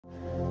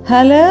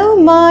Hello,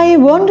 my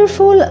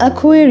wonderful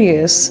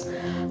Aquarius.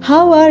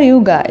 How are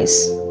you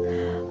guys?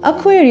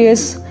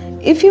 Aquarius,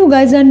 if you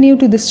guys are new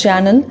to this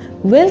channel,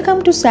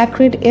 welcome to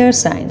Sacred Air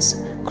Signs.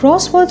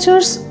 Cross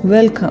watchers,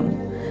 welcome.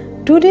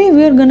 Today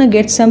we are gonna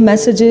get some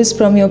messages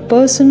from your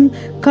person,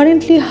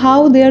 currently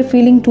how they are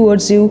feeling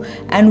towards you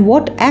and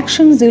what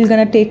actions they're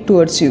gonna take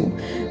towards you.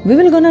 We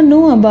will gonna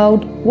know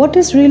about what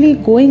is really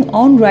going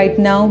on right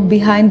now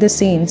behind the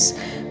scenes.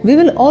 We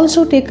will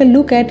also take a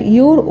look at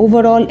your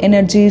overall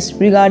energies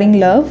regarding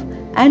love,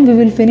 and we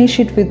will finish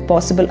it with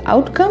possible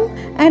outcome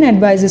and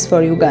advices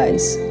for you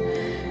guys.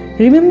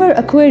 Remember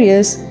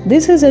Aquarius,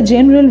 this is a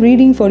general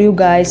reading for you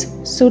guys,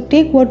 so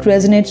take what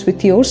resonates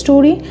with your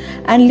story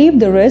and leave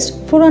the rest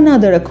for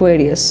another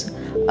Aquarius.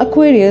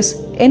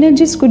 Aquarius,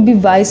 energies could be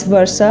vice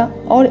versa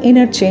or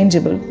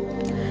interchangeable.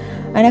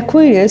 And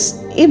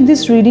Aquarius, if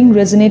this reading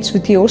resonates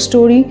with your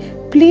story,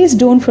 please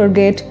don't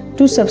forget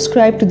to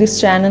subscribe to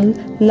this channel,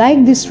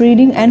 like this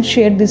reading and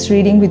share this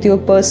reading with your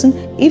person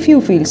if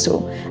you feel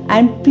so.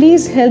 And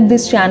please help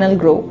this channel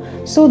grow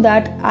so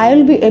that I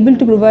will be able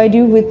to provide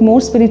you with more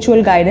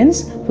spiritual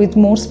guidance, with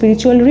more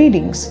spiritual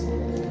readings.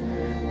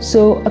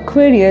 So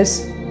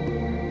Aquarius,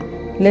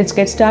 let's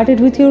get started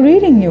with your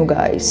reading, you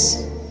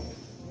guys.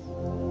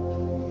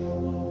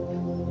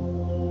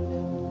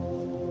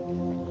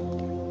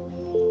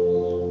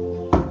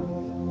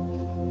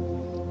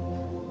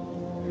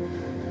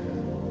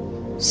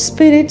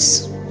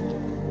 Spirits,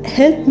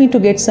 help me to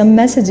get some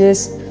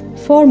messages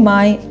for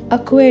my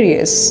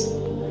Aquarius.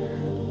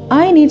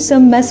 I need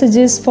some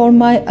messages for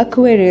my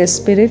Aquarius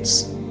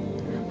spirits.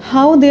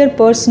 How their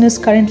person is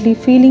currently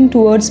feeling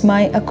towards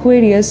my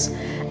Aquarius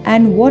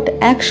and what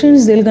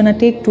actions they're gonna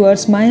take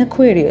towards my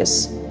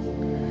Aquarius.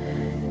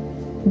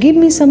 Give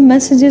me some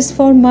messages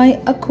for my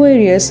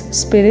Aquarius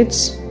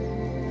spirits.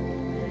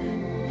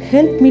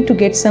 Help me to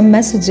get some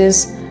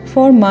messages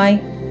for my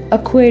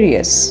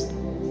Aquarius.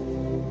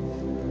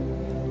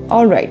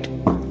 Alright,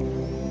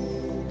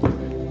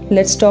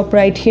 let's stop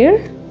right here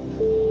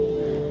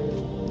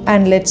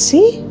and let's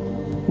see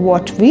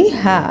what we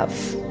have.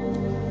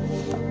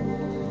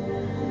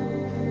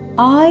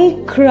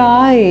 I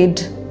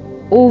cried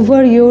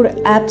over your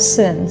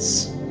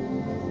absence.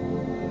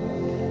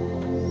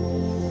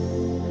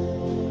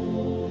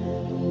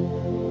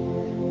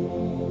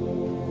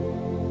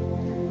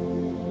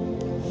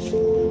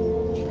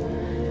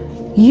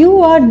 You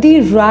are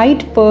the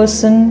right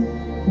person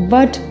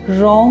but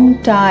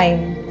wrong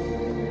time.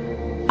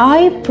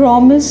 I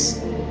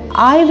promise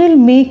I will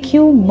make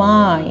you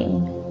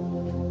mine.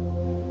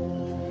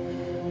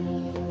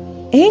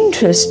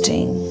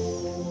 Interesting.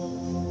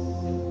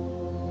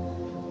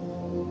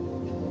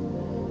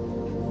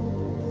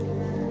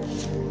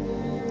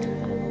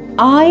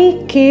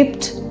 I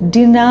kept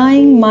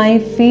denying my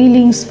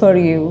feelings for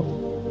you.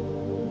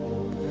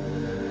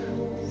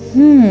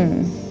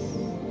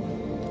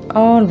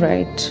 All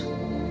right.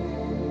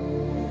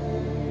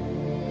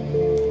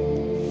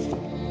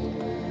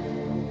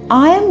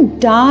 I am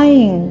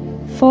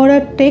dying for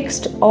a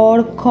text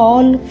or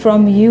call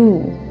from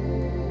you.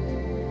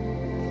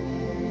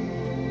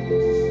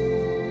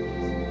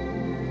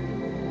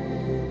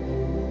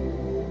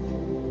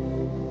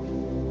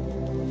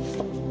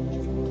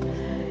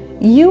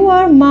 You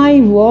are my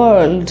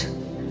world.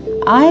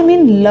 I am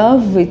in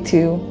love with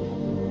you.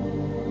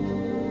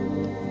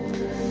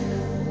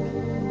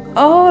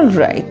 All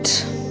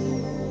right.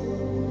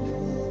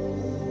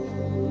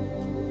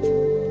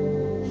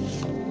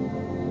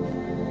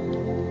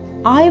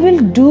 I will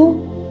do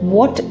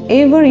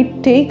whatever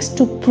it takes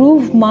to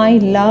prove my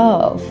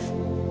love.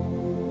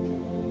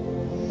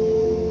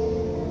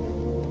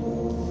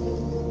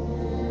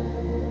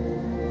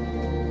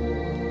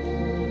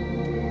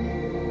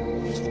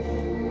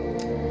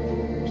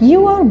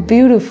 You are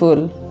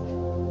beautiful.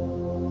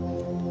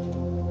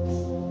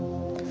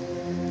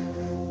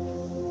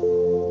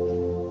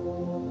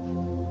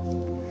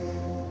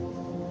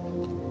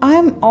 I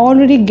am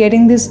already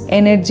getting these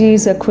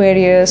energies,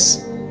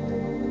 Aquarius.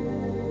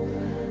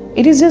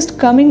 It is just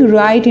coming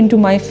right into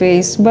my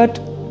face, but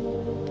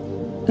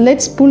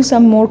let's pull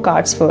some more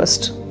cards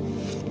first.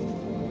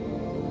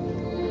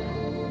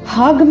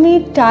 Hug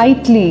me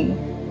tightly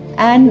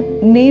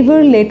and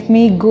never let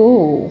me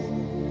go.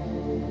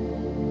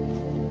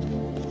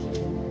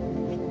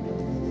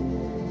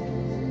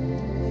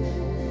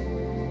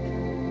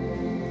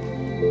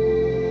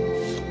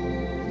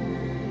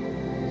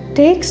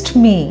 Text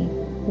me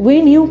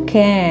when you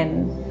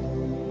can.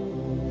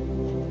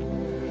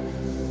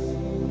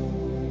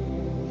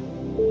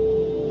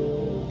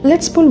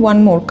 Let's pull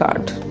one more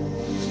card.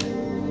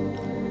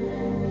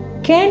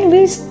 Can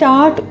we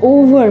start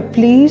over,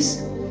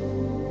 please?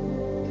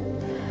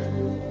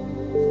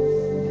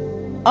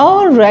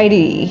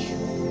 Alrighty.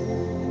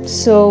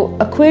 So,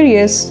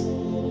 Aquarius,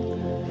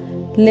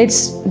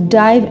 let's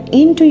dive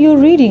into your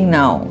reading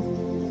now.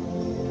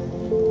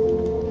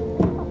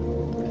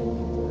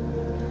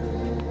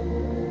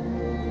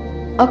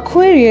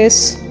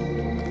 Aquarius,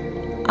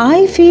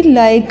 I feel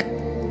like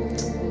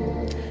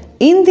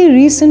in the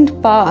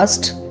recent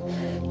past,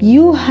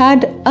 you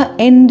had an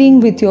ending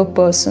with your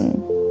person.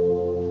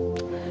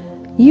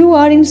 You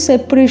are in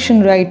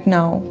separation right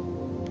now.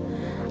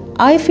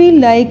 I feel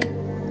like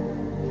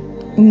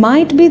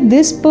might be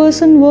this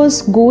person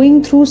was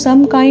going through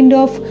some kind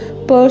of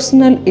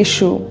personal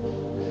issue.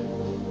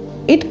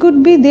 It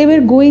could be they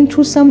were going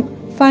through some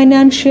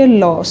financial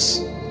loss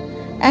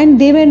and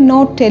they were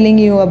not telling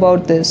you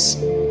about this.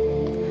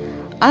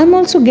 I'm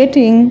also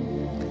getting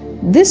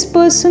this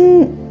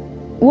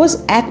person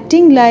was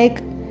acting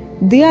like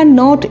they are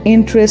not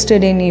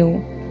interested in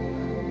you,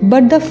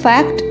 but the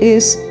fact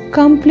is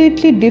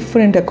completely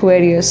different,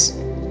 Aquarius.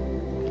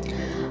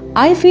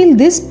 I feel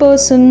this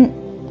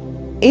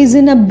person is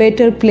in a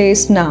better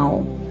place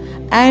now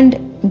and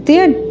they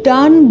are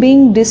done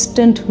being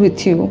distant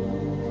with you.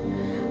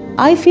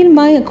 I feel,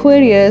 my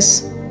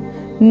Aquarius,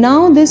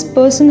 now this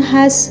person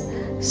has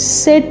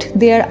set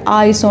their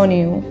eyes on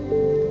you.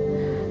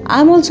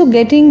 I'm also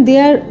getting they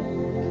are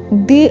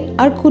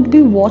could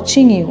be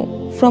watching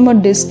you from a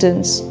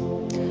distance.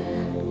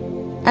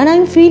 And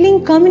I'm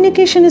feeling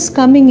communication is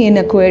coming in,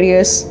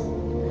 Aquarius.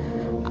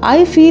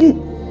 I feel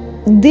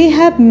they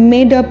have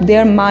made up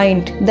their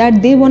mind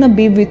that they want to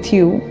be with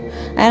you.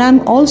 And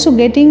I'm also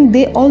getting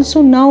they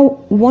also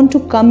now want to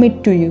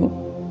commit to you.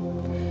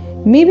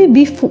 Maybe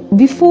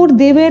before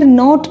they were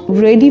not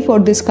ready for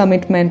this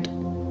commitment.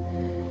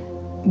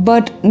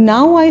 But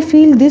now I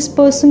feel this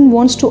person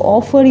wants to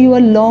offer you a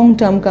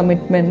long-term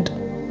commitment.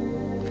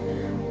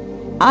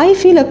 I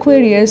feel,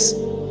 Aquarius,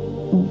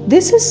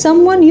 this is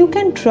someone you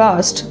can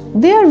trust.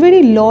 They are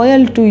very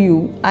loyal to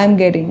you, I'm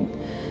getting.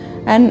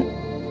 And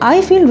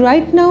I feel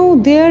right now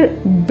they are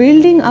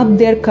building up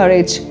their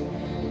courage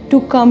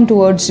to come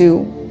towards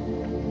you.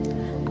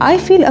 I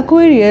feel,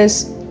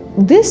 Aquarius,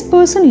 this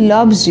person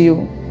loves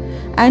you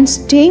and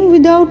staying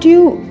without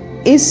you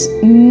is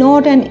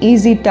not an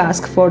easy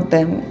task for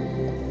them.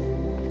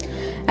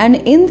 And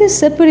in this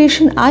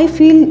separation, I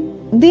feel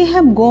they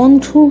have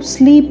gone through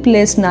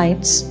sleepless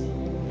nights.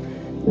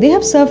 They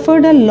have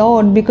suffered a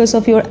lot because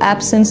of your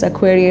absence,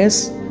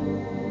 Aquarius.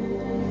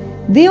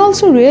 They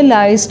also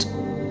realized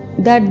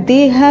that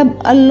they have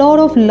a lot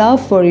of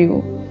love for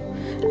you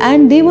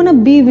and they want to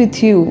be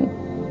with you.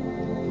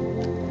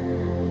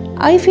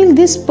 I feel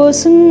this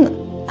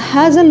person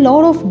has a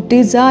lot of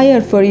desire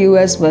for you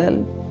as well.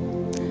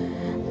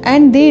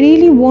 And they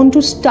really want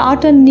to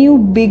start a new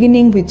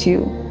beginning with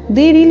you.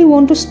 They really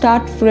want to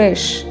start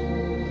fresh.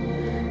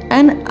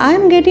 And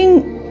I'm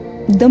getting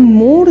the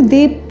more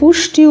they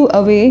pushed you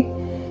away,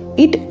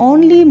 it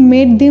only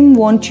made them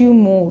want you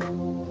more.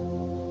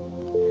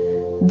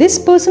 This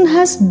person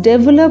has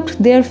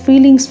developed their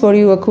feelings for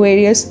you,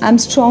 Aquarius. I'm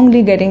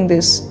strongly getting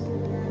this.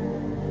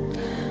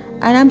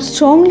 And I'm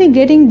strongly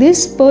getting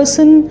this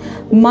person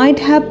might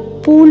have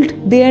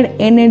pulled their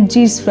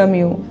energies from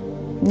you.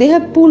 They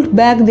have pulled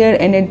back their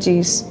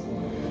energies.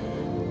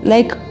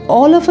 Like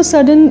all of a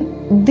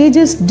sudden, they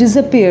just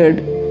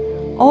disappeared,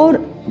 or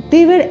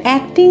they were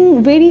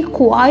acting very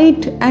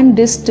quiet and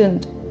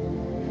distant.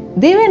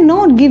 They were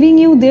not giving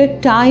you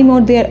their time or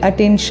their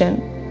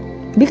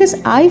attention,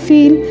 because I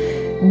feel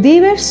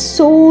they were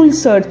soul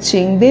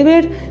searching. They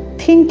were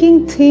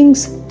thinking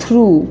things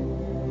through,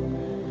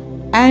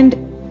 and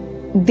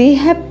they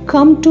have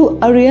come to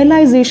a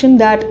realization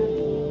that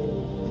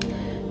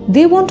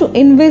they want to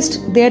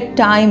invest their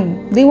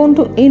time. They want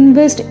to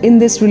invest in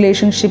this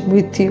relationship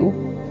with you.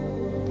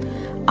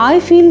 I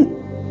feel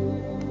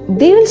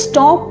they will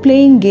stop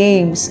playing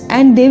games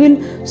and they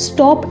will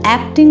stop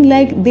acting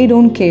like they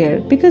don't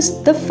care,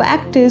 because the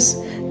fact is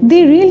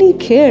they really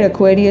care,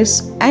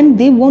 Aquarius, and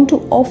they want to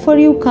offer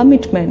you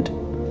commitment.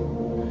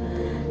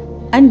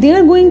 And they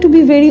are going to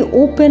be very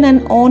open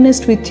and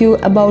honest with you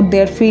about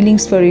their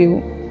feelings for you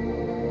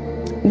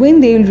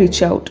when they will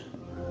reach out.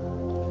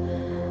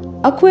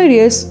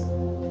 Aquarius,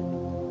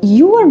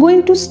 you are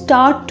going to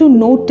start to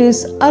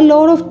notice a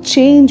lot of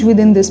change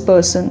within this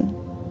person.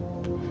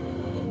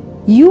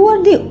 You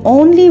are the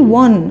only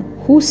one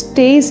who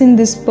stays in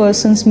this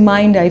person's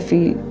mind, I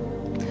feel.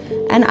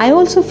 And I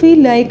also feel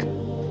like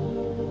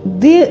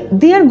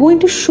they are going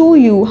to show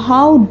you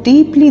how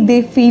deeply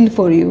they feel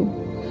for you.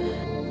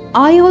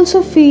 I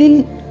also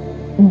feel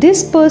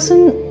this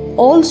person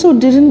also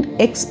didn't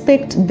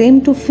expect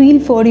them to feel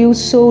for you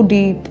so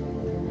deep.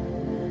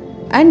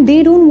 And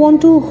they don't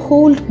want to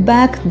hold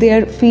back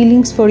their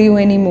feelings for you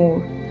anymore.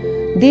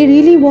 They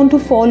really want to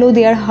follow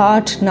their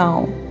heart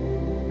now.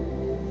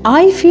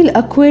 I feel,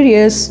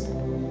 Aquarius,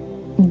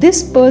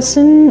 this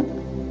person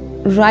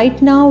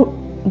right now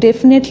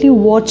definitely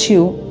watch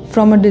you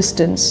from a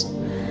distance.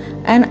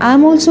 And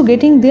I'm also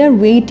getting they are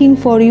waiting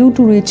for you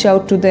to reach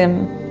out to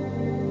them.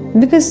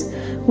 Because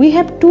we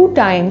have 2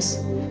 times,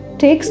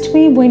 text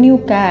me when you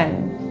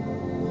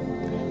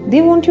can.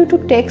 They want you to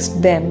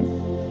text them.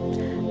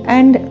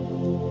 And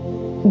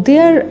they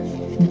are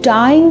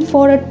dying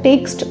for a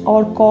text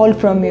or call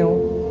from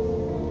you.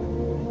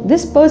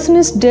 This person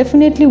is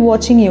definitely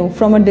watching you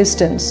from a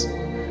distance.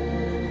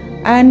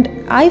 And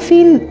I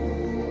feel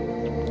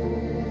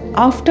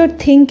after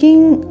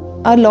thinking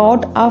a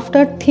lot,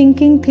 after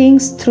thinking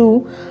things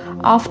through,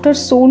 after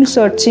soul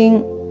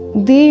searching,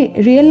 they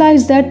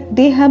realize that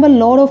they have a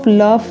lot of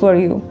love for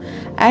you,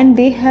 and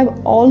they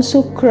have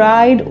also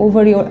cried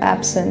over your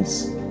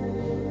absence.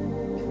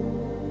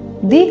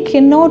 They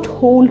cannot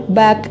hold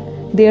back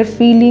their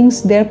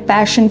feelings, their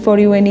passion for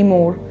you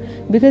anymore,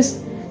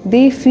 because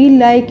they feel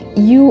like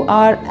you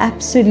are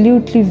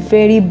absolutely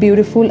very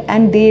beautiful,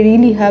 and they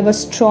really have a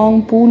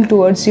strong pull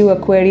towards you,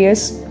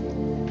 Aquarius,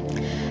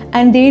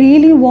 and they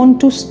really want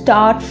to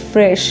start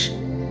fresh.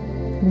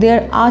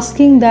 They're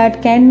asking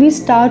that, can we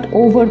start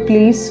over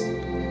please?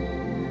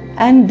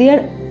 And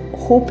they're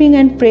hoping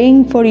and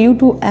praying for you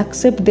to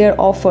accept their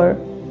offer.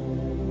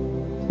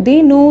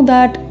 They know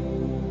that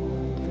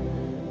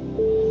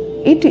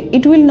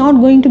it will not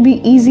going to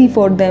be easy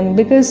for them,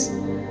 because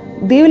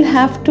they will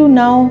have to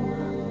now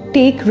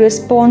take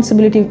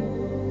responsibility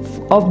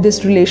of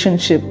this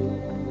relationship.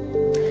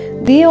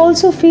 They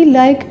also feel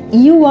like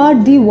you are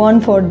the one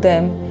for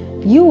them,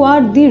 you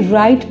are the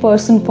right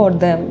person for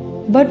them.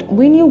 But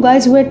when you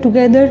guys were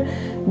together,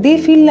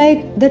 they feel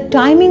like the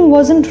timing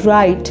wasn't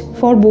right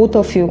for both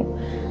of you,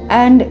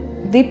 and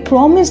they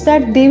promise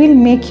that they will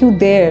make you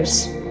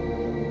theirs.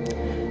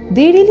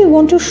 They really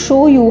want to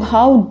show you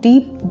how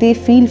deep they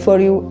feel for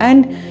you,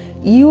 and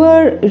you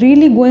are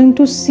really going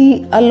to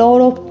see a lot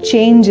of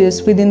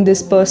changes within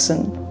this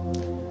person.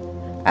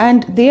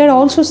 And they are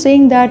also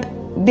saying that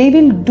they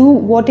will do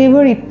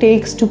whatever it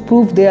takes to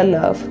prove their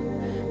love,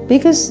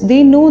 because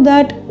they know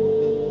that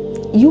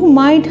you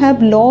might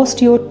have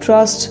lost your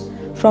trust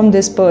from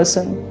this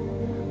person,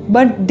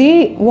 but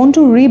they want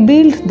to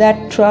rebuild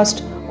that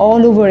trust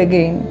all over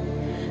again,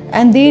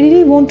 and they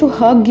really want to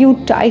hug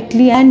you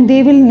tightly, and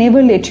they will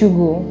never let you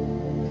go.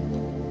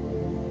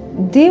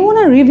 They want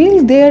to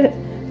reveal their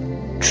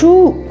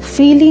true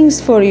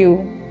feelings for you.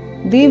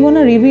 They want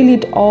to reveal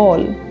it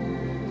all.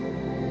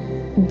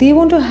 They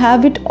want to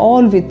have it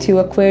all with you,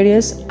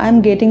 Aquarius.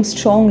 I'm getting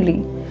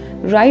strongly.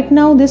 Right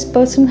now, this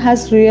person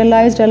has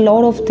realized a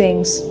lot of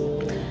things,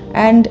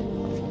 and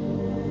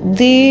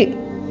they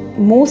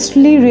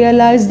mostly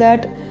realize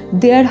that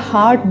their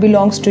heart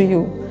belongs to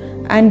you,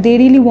 and they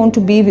really want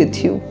to be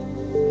with you.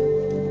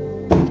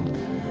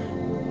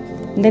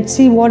 Let's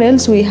see what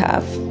else we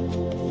have.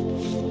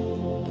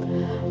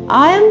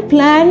 I am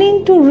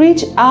planning to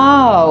reach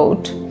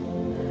out.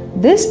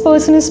 This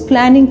person is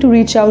planning to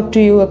reach out to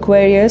you,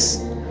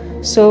 Aquarius.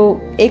 So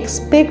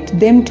expect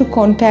them to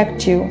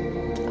contact you.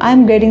 I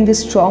am getting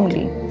this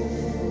strongly.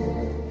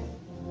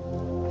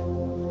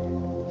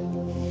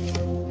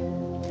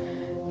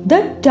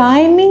 The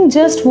timing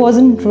just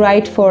wasn't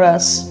right for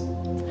us.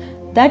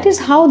 That is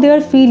how they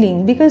are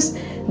feeling, because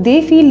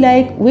they feel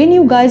like when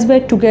you guys were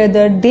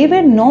together, they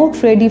were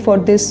not ready for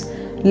this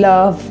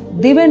love.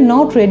 They were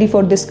not ready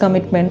for this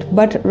commitment.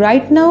 But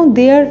right now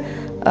they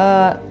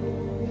are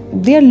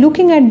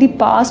looking at the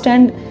past,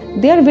 and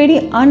they are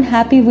very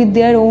unhappy with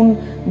their own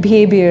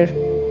behavior,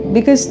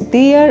 because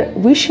they are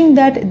wishing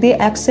that they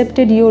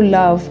accepted your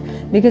love,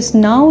 because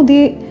now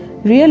they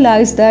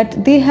realize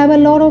that they have a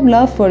lot of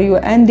love for you,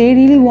 and they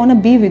really want to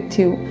be with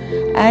you.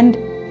 And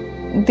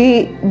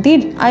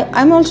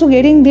I'm also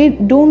getting they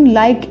don't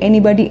like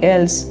anybody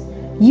else.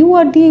 You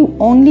are the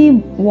only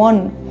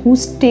one who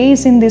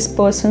stays in this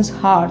person's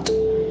heart.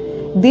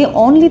 They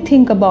only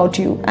think about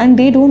you, and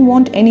they don't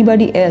want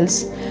anybody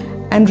else.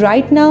 And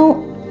right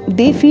now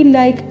they feel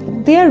like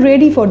they are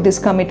ready for this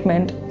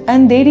commitment,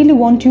 and they really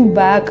want you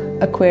back,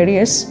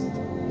 Aquarius.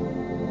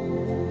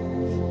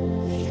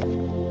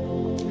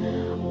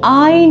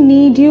 I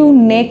need you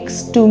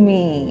next to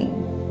me.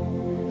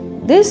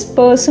 This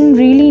person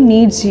really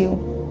needs you.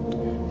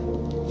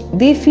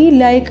 They feel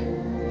like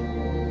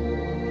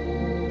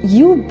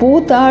you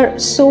both are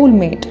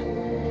soulmate,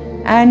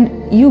 and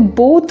you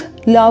both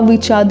love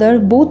each other.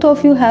 Both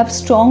of you have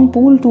strong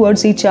pull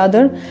towards each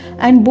other,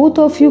 and both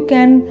of you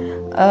can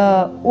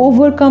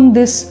overcome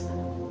this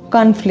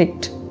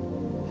conflict,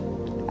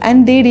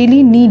 and they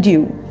really need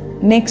you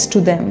next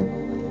to them.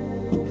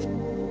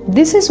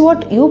 This is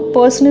what your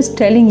person is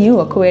telling you,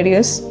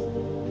 Aquarius.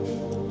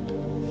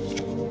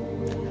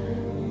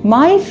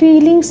 My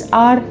feelings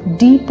are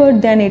deeper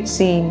than it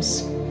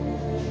seems.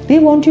 They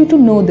want you to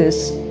know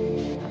this.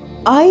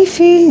 I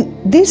feel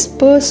this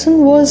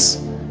person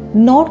was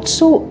not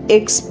so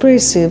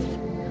expressive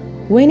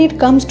when it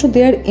comes to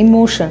their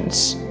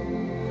emotions.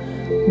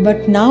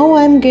 But now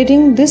I am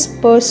getting this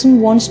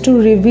person wants to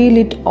reveal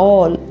it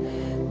all.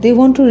 They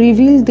want to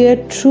reveal their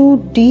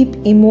true deep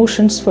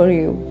emotions for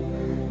you.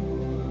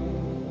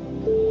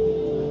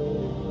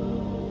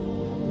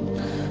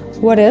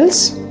 What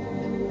else?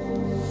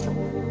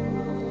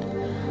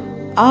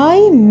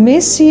 I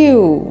miss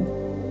you.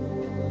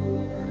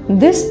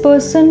 This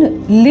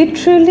person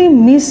literally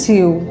miss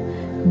you.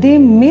 They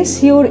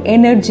miss your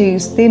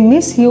energies. They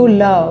miss your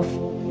love.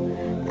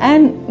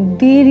 And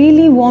they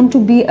really want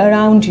to be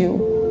around you.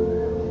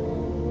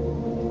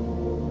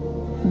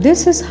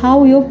 This is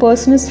how your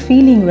person is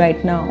feeling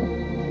right now.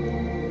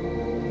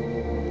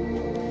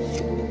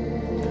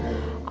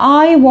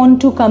 I want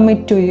to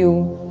commit to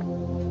you.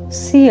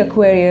 See,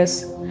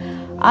 Aquarius,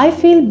 I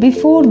feel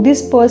before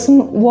this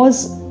person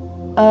was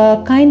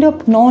kind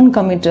of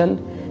non-committal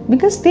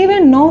because they were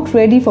not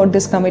ready for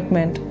this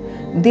commitment.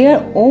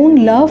 Their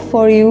own love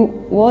for you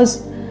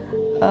was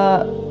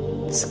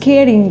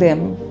scaring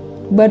them.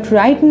 But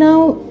right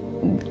now,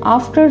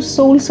 after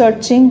soul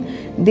searching,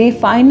 they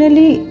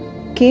finally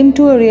came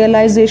to a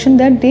realization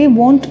that they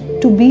want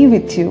to be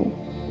with you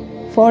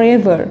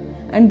forever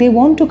and they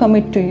want to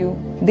commit to you.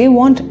 They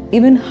want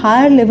even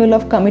higher level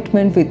of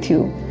commitment with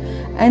you,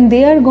 and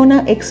they are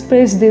gonna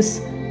express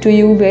this to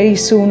you very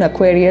soon,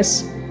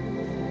 Aquarius.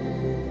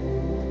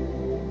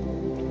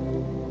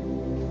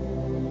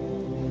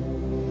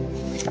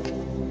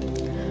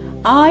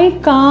 I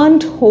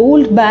can't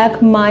hold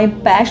back my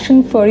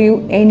passion for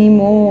you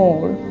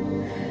anymore.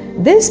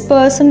 This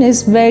person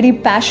is very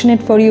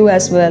passionate for you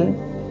as well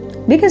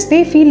because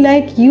they feel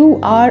like you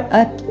are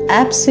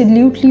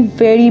absolutely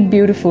very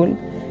beautiful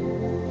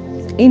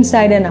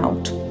inside and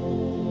out,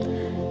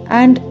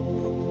 and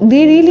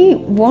they really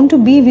want to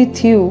be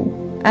with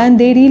you and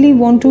they really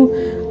want to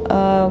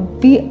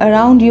be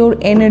around your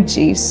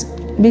energies,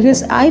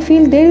 because I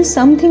feel there is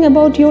something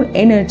about your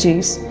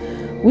energies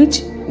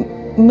which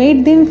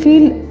made them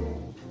feel,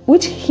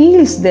 which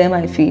heals them,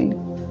 I feel,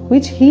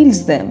 which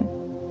heals them,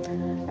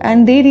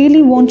 and they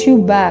really want you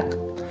back.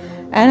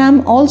 And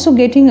I'm also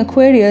getting,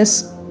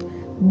 Aquarius,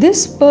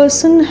 this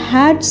person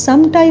had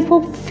some type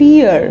of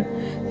fear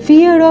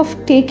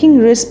of taking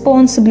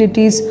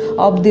responsibilities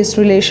of this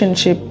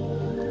relationship.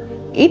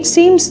 It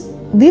seems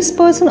this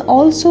person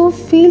also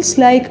feels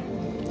like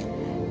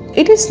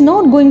it is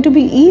not going to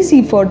be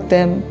easy for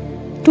them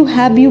to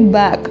have you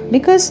back,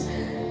 because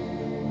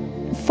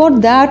for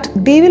that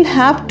they will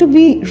have to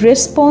be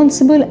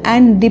responsible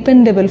and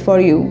dependable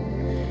for you.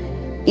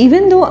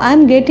 Even though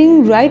I'm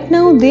getting right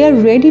now they are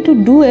ready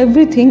to do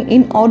everything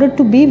in order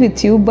to be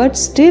with you, but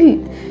still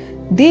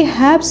they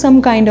have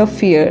some kind of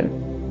fear.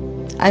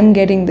 I'm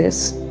getting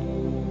this.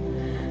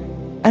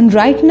 And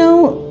right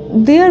now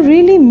they are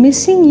really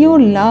missing your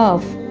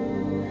love.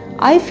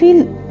 I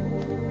feel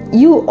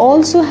you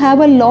also have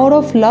a lot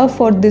of love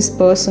for this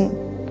person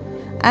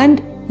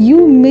and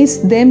you miss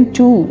them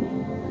too.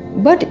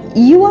 But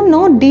you are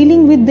not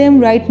dealing with them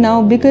right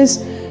now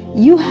because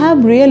you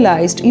have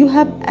realized, you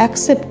have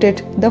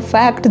accepted the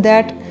fact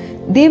that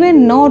they were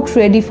not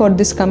ready for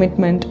this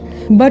commitment.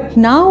 But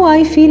now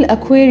I feel,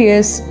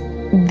 Aquarius,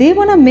 they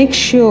want to make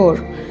sure,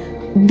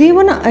 they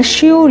want to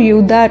assure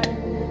you that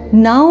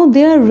now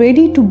they are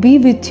ready to be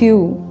with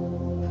you,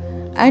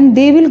 and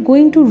they will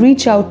going to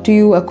reach out to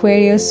you,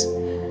 Aquarius.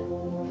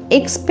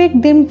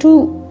 Expect them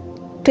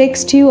to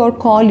text you or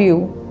call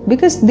you,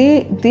 because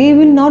they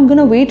will not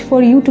gonna wait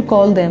for you to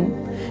call them.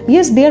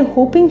 Yes, they are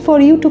hoping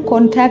for you to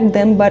contact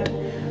them, but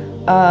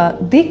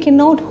they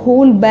cannot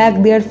hold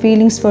back their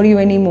feelings for you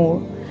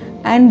anymore,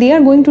 and they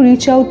are going to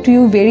reach out to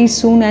you very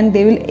soon, and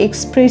they will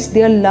express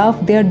their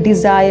love, their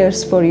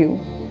desires for you.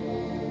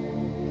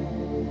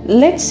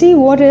 Let's see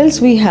what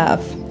else we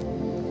have.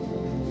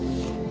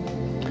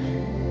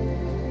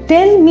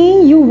 Tell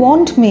me you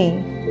want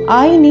me.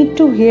 I need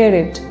to hear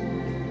it.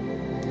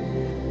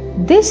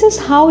 This is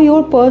how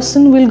your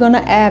person will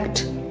gonna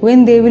act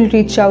when they will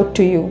reach out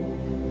to you.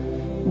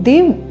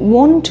 They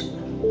want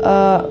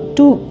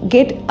to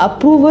get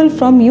approval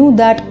from you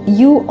that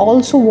you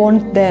also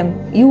want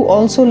them, you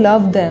also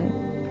love them,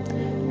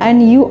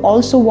 and you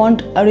also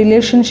want a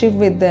relationship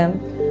with them.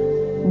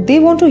 They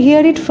want to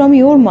hear it from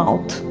your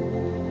mouth.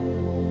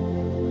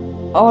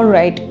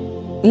 Alright,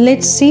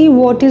 let's see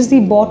what is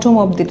the bottom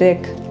of the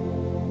deck.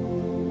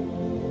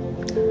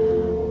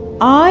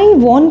 I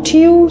want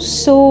you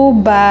so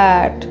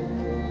bad.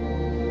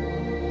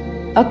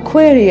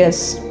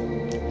 Aquarius,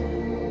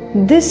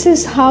 this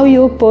is how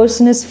your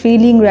person is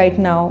feeling right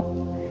now.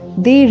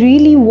 They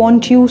really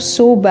want you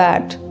so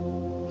bad.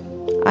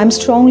 I'm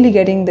strongly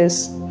getting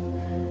this.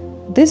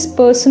 This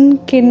person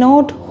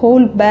cannot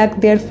hold back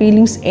their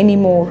feelings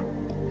anymore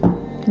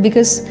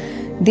because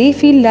they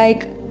feel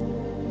like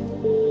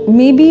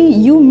maybe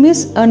you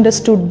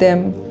misunderstood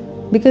them,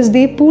 because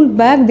they pulled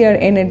back their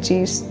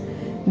energies.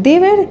 They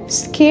were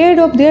scared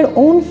of their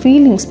own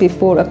feelings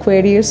before,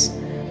 Aquarius,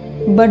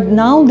 but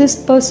now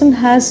this person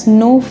has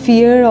no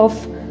fear of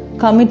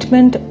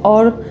commitment,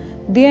 or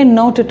they are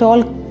not at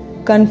all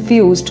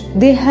confused.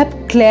 They have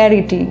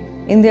clarity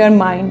in their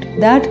mind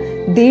that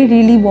they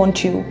really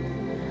want you,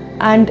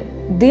 and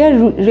they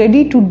are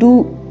ready to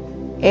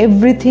do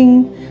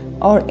everything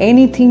or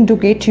anything to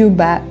get you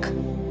back.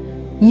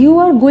 You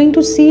are going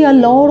to see a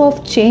lot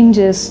of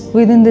changes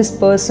within this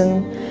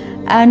person,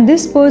 and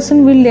this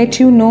person will let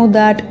you know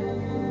that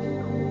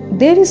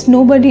there is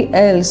nobody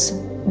else.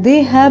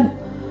 They have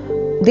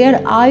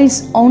their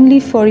eyes only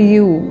for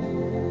you,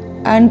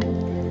 and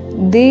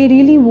they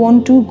really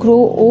want to grow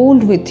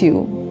old with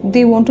you.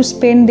 They want to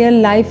spend their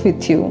life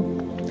with you,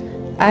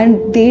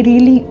 and they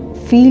really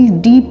feel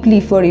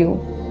deeply for you.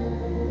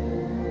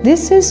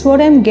 This is what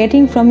I'm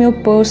getting from your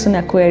person,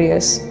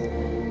 Aquarius.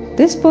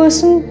 This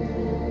person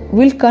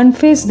will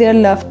confess their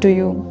love to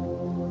you,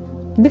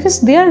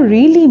 because they are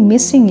really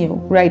missing you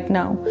right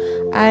now.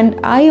 And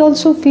I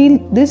also feel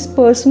this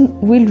person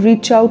will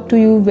reach out to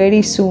you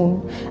very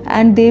soon,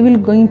 and they will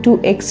going to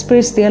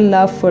express their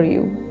love for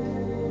you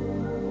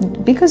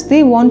because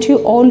they want you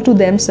all to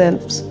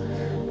themselves,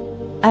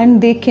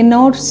 and they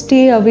cannot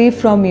stay away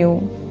from you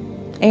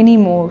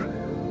anymore.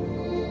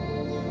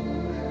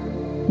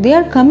 They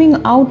are coming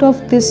out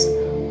of this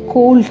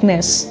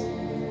coldness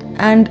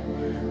and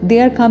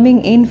they are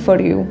coming in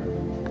for you.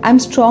 I'm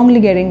strongly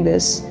getting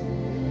this.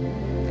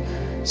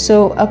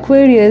 So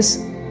Aquarius,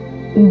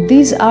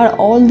 these are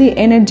all the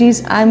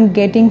energies I'm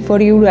getting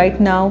for you right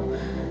now.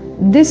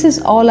 This is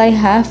all I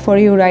have for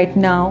you right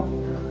now.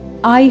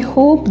 I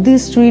hope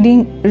this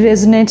reading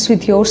resonates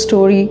with your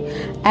story,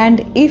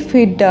 and if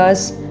it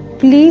does,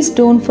 please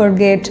don't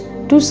forget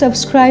to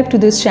subscribe to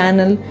this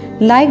channel,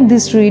 like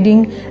this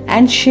reading,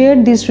 and share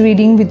this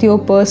reading with your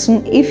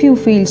person if you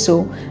feel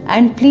so.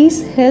 And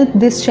please help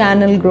this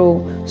channel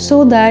grow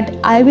so that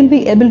I will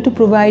be able to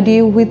provide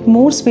you with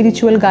more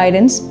spiritual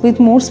guidance, with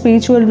more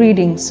spiritual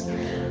readings.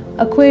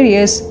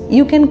 Aquarius,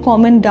 you can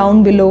comment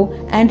down below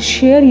and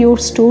share your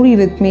story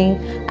with me,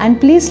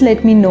 and please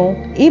let me know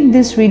if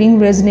this reading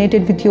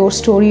resonated with your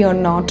story or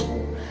not.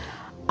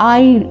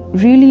 I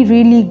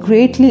really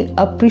greatly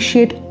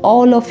appreciate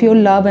all of your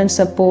love and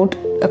support,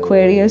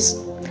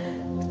 Aquarius.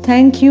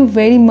 Thank you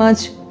very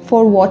much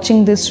for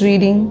watching this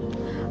reading.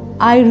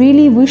 I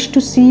really wish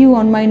to see you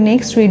on my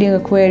next reading,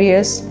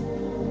 Aquarius.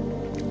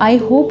 I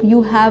hope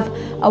you have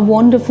a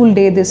wonderful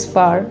day this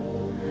far,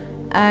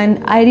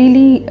 and I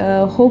really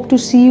hope to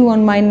see you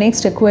on my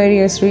next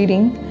Aquarius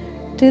reading.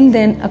 Till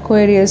then,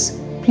 Aquarius,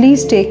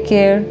 please take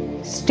care,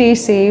 stay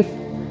safe,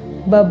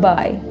 bye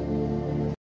bye.